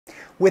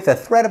With the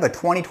threat of a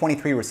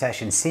 2023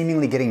 recession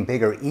seemingly getting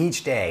bigger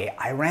each day,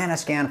 I ran a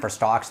scan for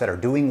stocks that are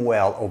doing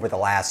well over the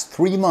last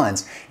 3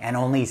 months, and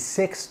only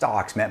 6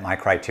 stocks met my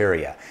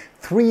criteria.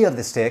 3 of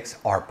the 6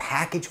 are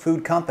packaged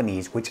food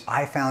companies, which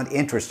I found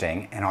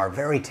interesting and are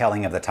very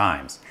telling of the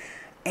times.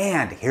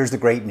 And here's the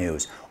great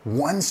news.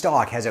 1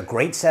 stock has a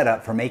great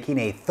setup for making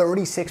a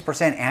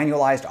 36%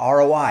 annualized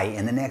ROI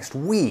in the next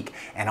week,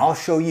 and I'll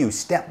show you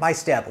step by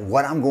step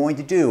what I'm going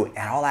to do,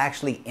 and I'll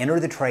actually enter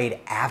the trade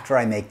after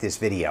I make this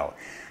video.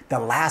 The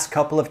last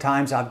couple of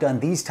times I've done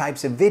these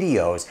types of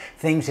videos,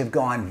 things have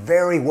gone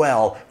very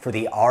well for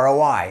the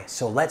ROI,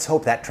 so let's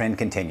hope that trend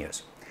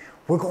continues.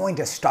 We're going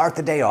to start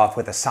the day off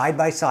with a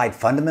side-by-side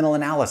fundamental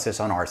analysis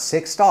on our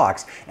 6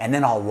 stocks, and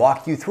then I'll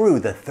walk you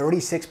through the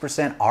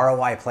 36%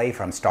 ROI play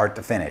from start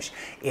to finish.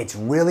 It's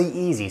really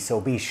easy,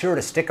 so be sure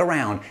to stick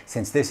around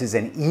since this is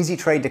an easy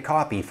trade to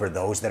copy for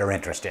those that are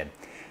interested.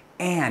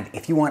 And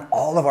if you want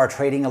all of our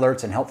trading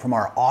alerts and help from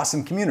our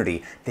awesome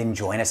community, then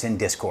join us in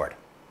Discord.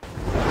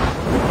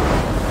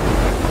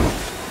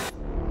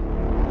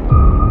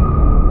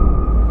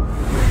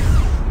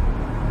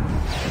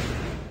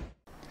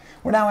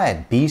 We're now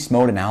at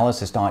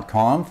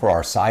BeastModeAnalysis.com for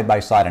our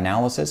side-by-side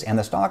analysis, and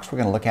the stocks we're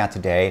going to look at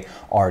today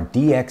are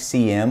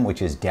DXCM,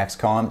 which is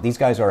DexCom. These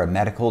guys are a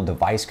medical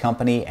device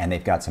company, and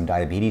they've got some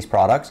diabetes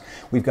products.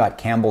 We've got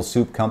Campbell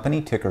Soup Company,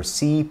 ticker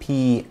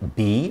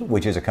CPB,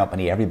 which is a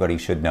company everybody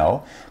should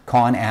know.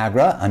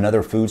 ConAgra,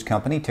 another foods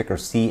company, ticker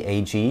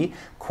CAG.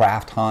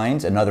 Kraft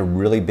Heinz, another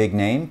really big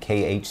name,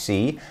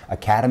 KHC.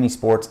 Academy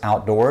Sports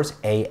Outdoors,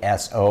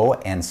 ASO,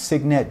 and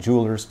Signet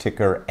Jewelers,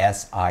 ticker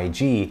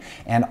SIG.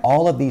 And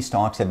all of these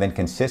stocks have been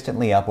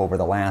consistently up over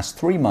the last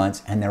 3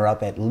 months, and they're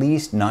up at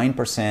least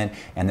 9%,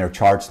 and their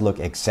charts look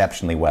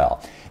exceptionally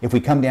well. If we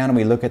come down and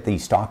we look at the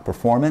stock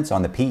performance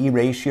on the PE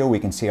ratio, we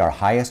can see our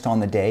highest on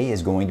the day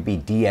is going to be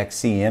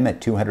DXCM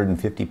at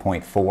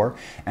 250.4,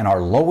 and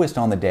our lowest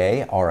on the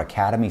day are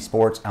Academy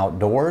Sports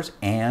Outdoors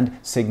and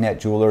Signet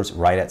Jewelers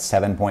right at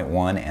 7.1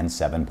 and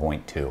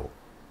 7.2.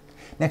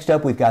 Next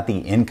up, we've got the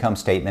income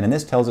statement, and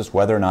this tells us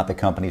whether or not the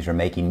companies are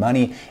making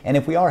money. And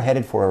if we are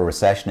headed for a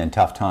recession and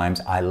tough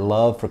times, I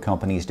love for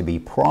companies to be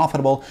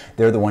profitable.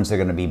 They're the ones that are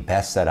going to be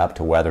best set up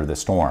to weather the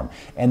storm.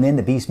 And then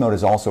the Beast Mode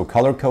is also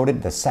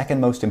color-coded. The second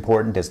most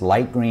important is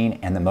light green,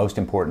 and the most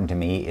important to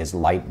me is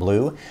light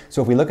blue.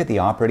 So if we look at the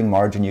operating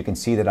margin, you can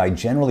see that I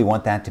generally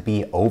want that to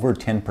be over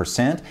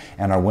 10%,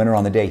 and our winner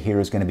on the day here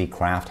is going to be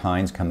Kraft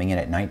Heinz, coming in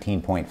at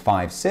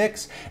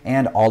 19.56,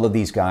 and all of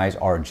these guys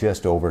are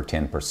just over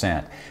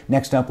 10%.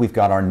 Next up, we've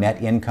got our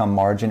net income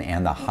margin,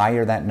 and the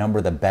higher that number,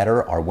 the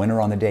better. Our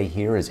winner on the day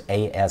here is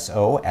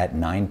ASO at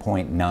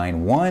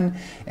 9.91,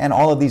 and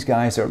all of these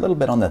guys are a little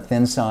bit on the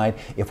thin side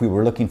if we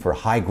were looking for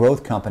high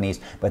growth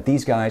companies, but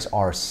these guys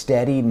are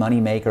steady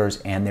money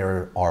makers, and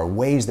there are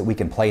ways that we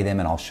can play them,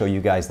 and I'll show you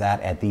guys that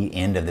at the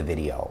end of the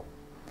video.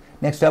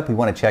 Next up, we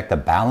want to check the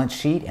balance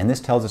sheet, and this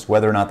tells us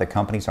whether or not the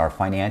companies are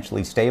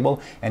financially stable.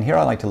 And here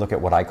I like to look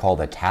at what I call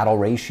the tattle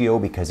ratio,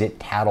 because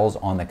it tattles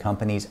on the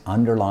company's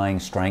underlying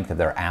strength of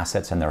their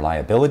assets and their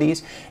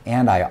liabilities.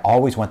 And I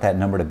always want that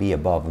number to be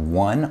above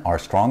 1. Our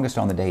strongest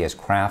on the day is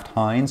Kraft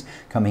Heinz,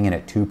 coming in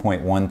at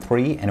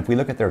 2.13. And if we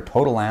look at their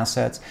total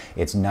assets,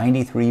 it's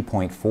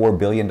 $93.4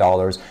 billion.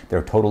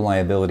 Their total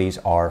liabilities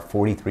are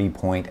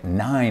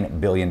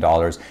 $43.9 billion,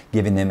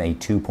 giving them a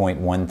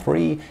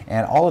 2.13.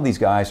 And all of these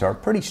guys are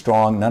pretty strong.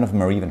 None of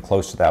them are even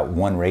close to that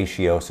 1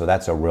 ratio, so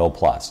that's a real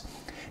plus.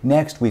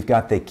 Next, we've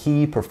got the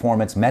key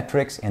performance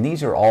metrics, and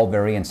these are all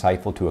very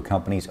insightful to a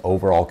company's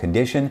overall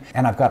condition,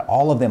 and I've got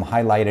all of them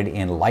highlighted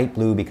in light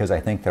blue because I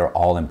think they're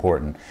all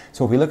important.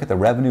 So if we look at the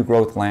revenue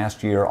growth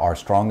last year, our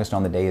strongest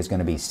on the day is going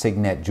to be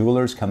Signet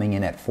Jewelers, coming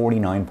in at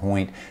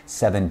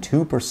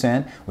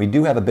 49.72%. We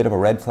do have a bit of a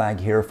red flag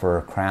here for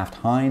Kraft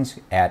Heinz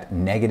at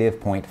negative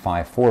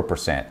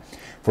 0.54%.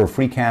 For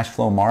free cash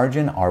flow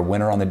margin, our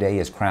winner on the day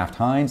is Kraft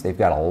Heinz. They've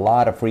got a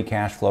lot of free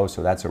cash flow,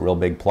 so that's a real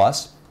big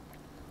plus.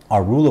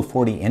 Our Rule of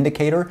 40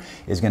 indicator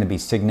is going to be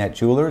Signet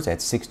Jewelers at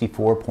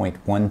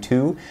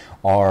 64.12.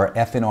 Our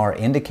FNR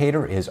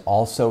indicator is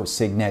also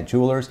Signet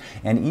Jewelers.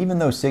 And even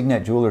though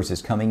Signet Jewelers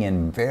is coming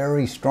in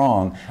very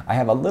strong, I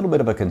have a little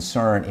bit of a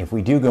concern if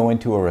we do go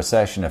into a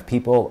recession of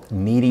people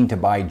needing to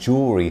buy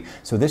jewelry.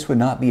 So this would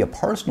not be a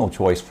personal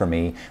choice for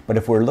me. But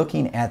if we're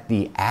looking at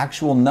the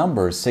actual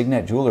numbers,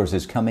 Signet Jewelers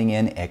is coming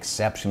in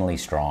exceptionally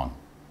strong.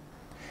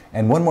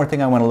 And one more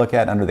thing I want to look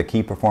at under the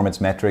key performance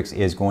metrics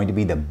is going to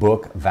be the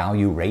book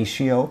value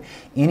ratio.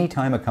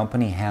 Anytime a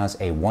company has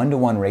a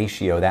 1-to-1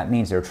 ratio, that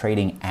means they're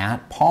trading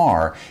at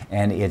par,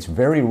 and it's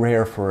very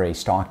rare for a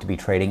stock to be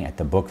trading at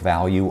the book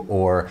value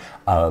or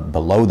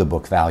below the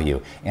book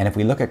value. And if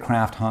we look at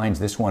Kraft Heinz,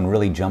 this one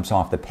really jumps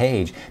off the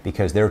page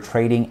because they're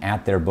trading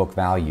at their book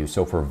value.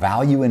 So for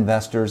value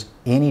investors,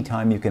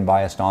 anytime you can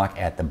buy a stock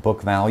at the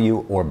book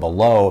value or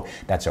below,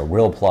 that's a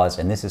real plus,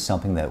 and this is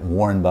something that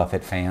Warren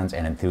Buffett fans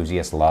and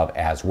enthusiasts love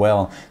as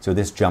well. So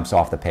this jumps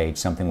off the page,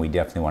 something we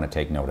definitely want to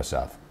take notice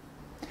of.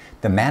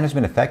 The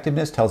management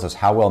effectiveness tells us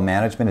how well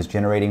management is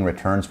generating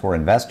returns for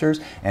investors,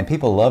 and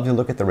people love to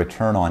look at the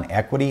return on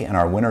equity, and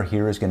our winner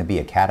here is going to be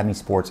Academy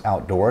Sports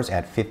Outdoors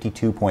at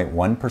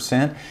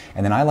 52.1%.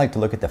 And then I like to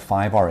look at the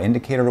 5R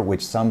indicator,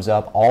 which sums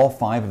up all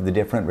 5 of the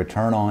different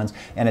return-ons,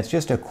 and it's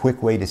just a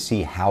quick way to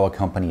see how a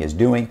company is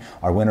doing.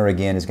 Our winner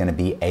again is going to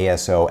be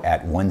ASO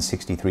at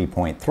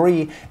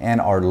 163.3, and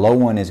our low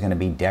one is going to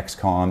be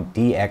DexCom,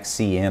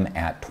 DXCM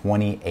at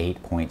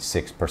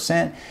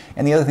 28.6%.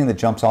 And the other thing that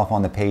jumps off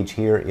on the page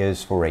here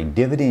is for a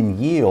dividend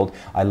yield.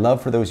 I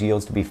love for those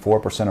yields to be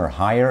 4% or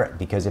higher,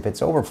 because if it's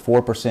over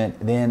 4%,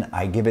 then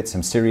I give it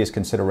some serious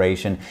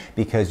consideration,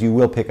 because you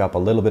will pick up a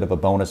little bit of a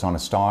bonus on a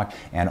stock,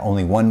 and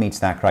only one meets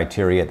that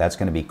criteria. That's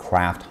going to be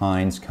Kraft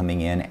Heinz, coming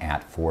in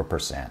at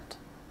 4%.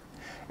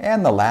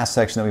 And the last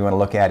section that we want to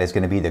look at is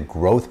going to be the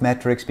growth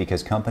metrics,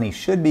 because companies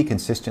should be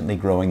consistently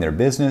growing their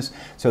business.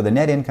 So the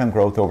net income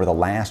growth over the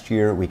last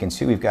year, we can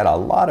see we've got a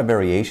lot of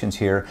variations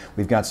here.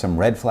 We've got some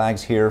red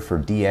flags here for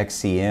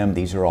DXCM.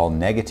 These are all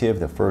negative,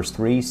 the first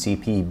 3,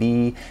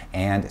 CPB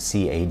and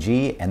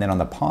CAG. And then on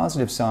the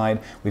positive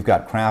side, we've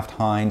got Kraft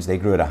Heinz. They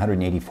grew at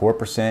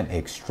 184%,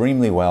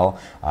 extremely well.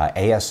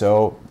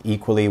 ASO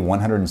equally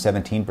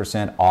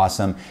 117%,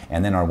 awesome.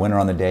 And then our winner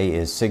on the day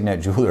is Signet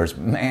Jewelers.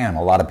 Man,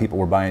 a lot of people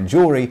were buying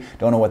jewelry.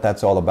 Don't know what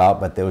that's all about,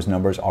 but those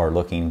numbers are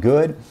looking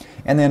good.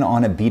 And then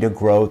on a beta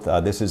growth,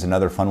 this is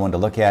another fun one to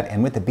look at.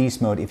 And with the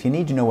beast mode, if you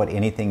need to know what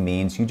anything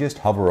means, you just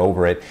hover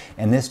over it.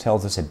 And this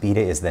tells us that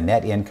beta is the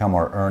net income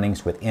or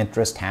earnings with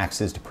interest,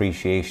 taxes,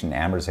 depreciation,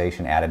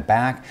 amortization added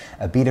back.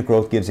 A beta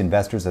growth gives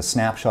investors a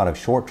snapshot of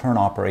short-term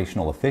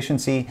operational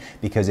efficiency,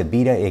 because a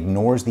beta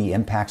ignores the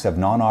impacts of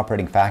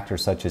non-operating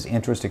factors such as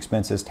interest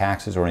expenses,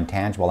 taxes, or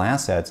intangible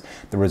assets.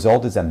 The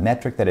result is a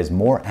metric that is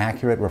more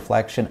accurate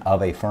reflection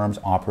of a firm's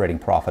operating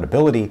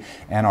profitability.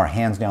 And our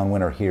hands down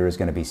winner here is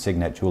going to be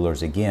Signet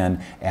Jewelers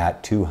again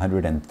at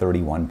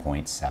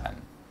 231.7.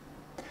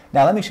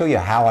 Now let me show you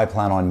how I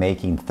plan on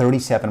making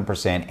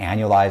 37%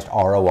 annualized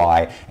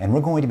ROI, and we're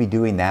going to be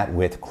doing that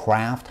with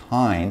Kraft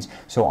Heinz.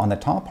 So on the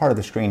top part of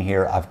the screen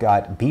here, I've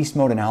got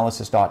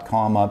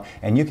BeastModeAnalysis.com up,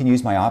 and you can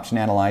use my option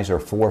analyzer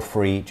for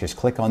free. Just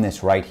click on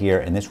this right here,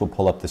 and this will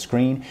pull up the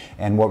screen.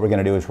 And what we're going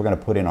to do is we're going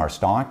to put in our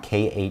stock,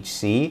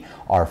 KHC.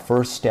 Our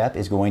first step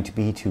is going to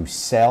be to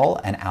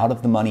sell an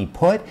out-of-the-money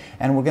put,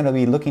 and we're going to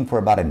be looking for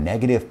about a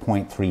negative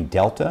 0.3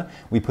 delta.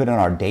 We put in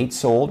our date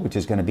sold, which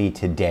is going to be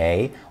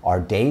today.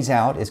 Our days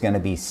out is going to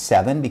be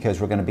 7,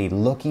 because we're going to be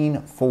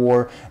looking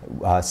for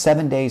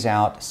 7 days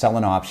out, sell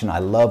an option. I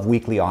love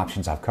weekly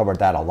options. I've covered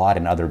that a lot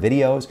in other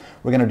videos.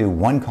 We're going to do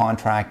one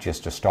contract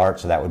just to start,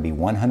 so that would be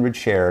 100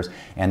 shares,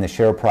 and the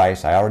share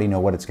price, I already know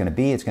what it's going to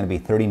be. It's going to be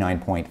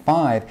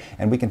 39.5,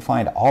 and we can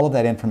find all of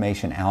that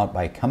information out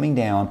by coming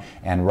down,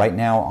 and right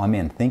now I'm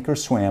in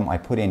Thinkorswim. I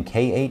put in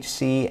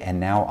KHC, and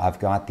now I've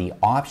got the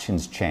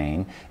options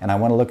chain, and I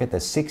want to look at the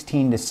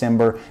 16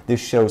 December.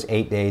 This shows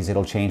 8 days.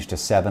 It'll change to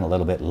 7 a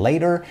little bit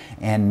later.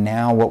 And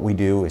now what we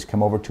do is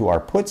come over to our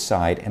put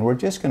side, and we're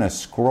just going to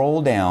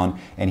scroll down,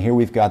 and here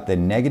we've got the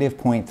negative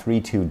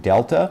 0.32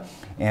 delta,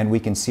 and we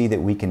can see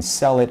that we can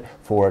sell it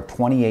for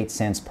 28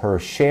 cents per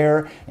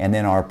share, and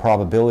then our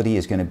probability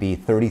is going to be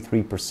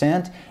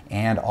 33%,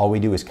 and all we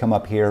do is come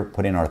up here,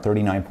 put in our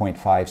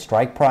 39.5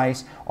 strike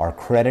price. Our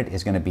credit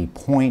is going to be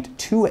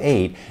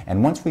 0.28,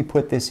 and once we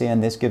put this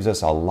in, this gives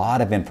us a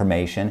lot of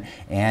information,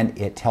 and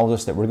it tells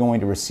us that we're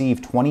going to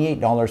receive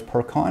 $28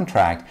 per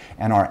contract,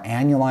 and our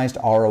annualized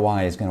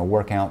ROI is going to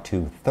work out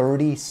to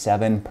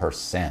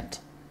 37%.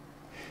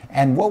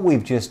 And what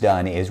we've just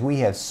done is we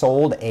have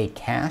sold a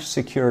cash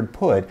secured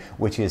put,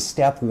 which is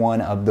step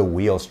 1 of the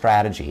wheel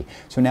strategy.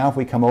 So now if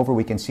we come over,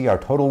 we can see our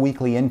total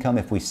weekly income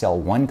if we sell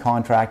one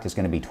contract is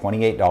going to be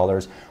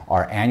 $28.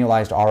 Our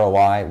annualized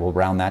ROI, we'll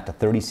round that to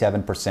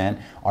 37%.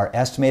 Our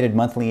estimated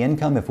monthly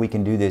income, if we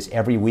can do this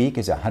every week,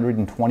 is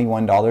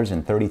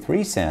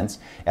 $121.33.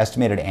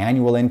 Estimated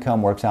annual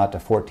income works out to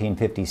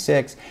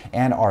 $14.56,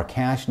 and our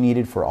cash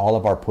needed for all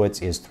of our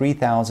puts is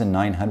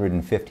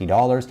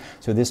 $3,950.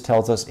 So this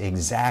tells us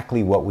exactly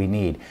what we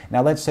need.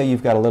 Now let's say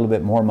you've got a little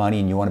bit more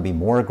money and you want to be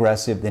more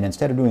aggressive. Then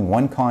instead of doing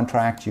one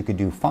contract, you could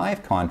do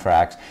 5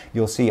 contracts.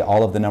 You'll see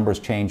all of the numbers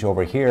change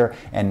over here,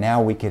 and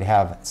now we could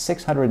have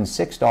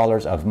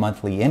 $606 of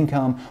monthly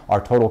income.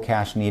 Our total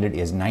cash needed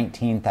is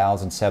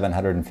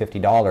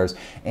 $19,750,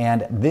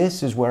 and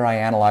this is where I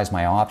analyze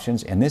my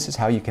options, and this is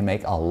how you can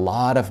make a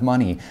lot of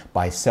money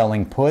by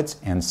selling puts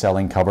and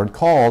selling covered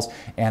calls,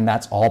 and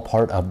that's all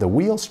part of the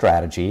wheel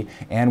strategy,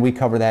 and we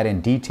cover that in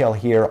detail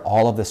here.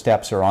 All of the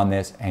steps are on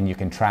this, and you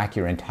can track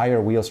your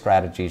entire wheel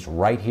strategies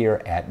right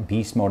here at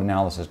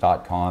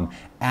BeastModeAnalysis.com,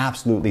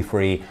 absolutely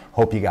free.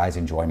 Hope you guys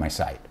enjoy my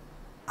site.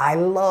 I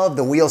love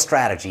the wheel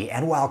strategy,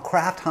 and while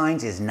Kraft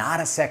Heinz is not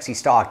a sexy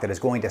stock that is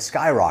going to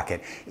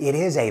skyrocket, it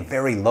is a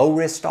very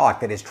low-risk stock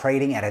that is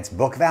trading at its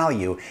book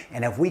value,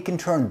 and if we can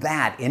turn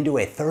that into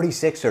a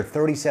 36 or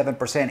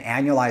 37%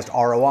 annualized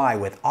ROI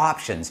with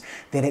options,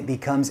 then it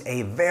becomes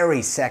a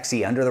very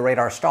sexy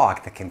under-the-radar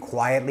stock that can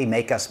quietly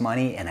make us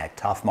money in a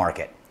tough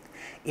market.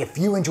 If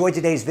you enjoyed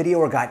today's video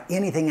or got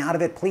anything out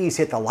of it, please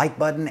hit the like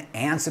button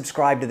and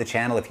subscribe to the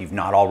channel if you've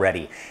not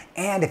already.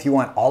 And if you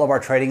want all of our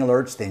trading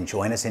alerts, then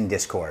join us in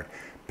Discord.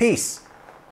 Peace.